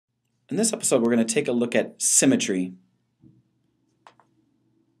In this episode, we're going to take a look at symmetry.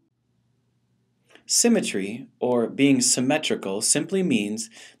 Symmetry, or being symmetrical, simply means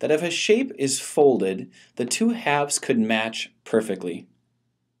that if a shape is folded, the two halves could match perfectly.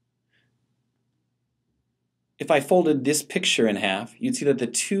 If I folded this picture in half, you'd see that the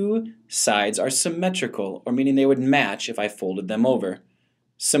two sides are symmetrical, or meaning they would match if I folded them over,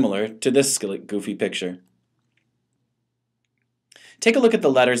 similar to this goofy picture. Take a look at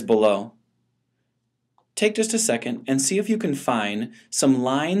the letters below. Take just a second and see if you can find some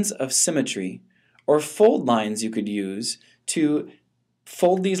lines of symmetry or fold lines you could use to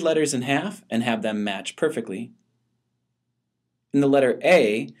fold these letters in half and have them match perfectly. In the letter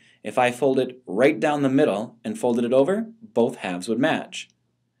A, if I fold it right down the middle and folded it over, both halves would match.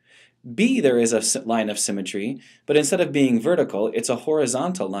 B, there is a line of symmetry, but instead of being vertical, it's a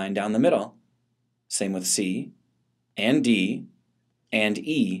horizontal line down the middle. Same with C, and D, and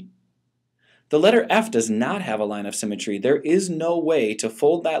E. The letter F does not have a line of symmetry. There is no way to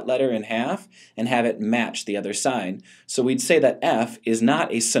fold that letter in half and have it match the other side. So we'd say that F is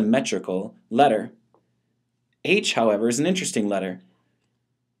not a symmetrical letter. H, however, is an interesting letter.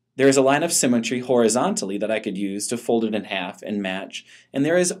 There is a line of symmetry horizontally that I could use to fold it in half and match, and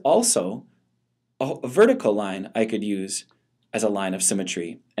there is also a vertical line I could use as a line of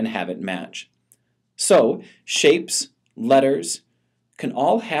symmetry and have it match. So shapes, letters, can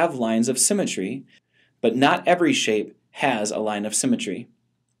all have lines of symmetry, but not every shape has a line of symmetry.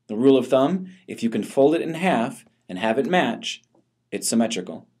 The rule of thumb, if you can fold it in half and have it match, it's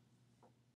symmetrical.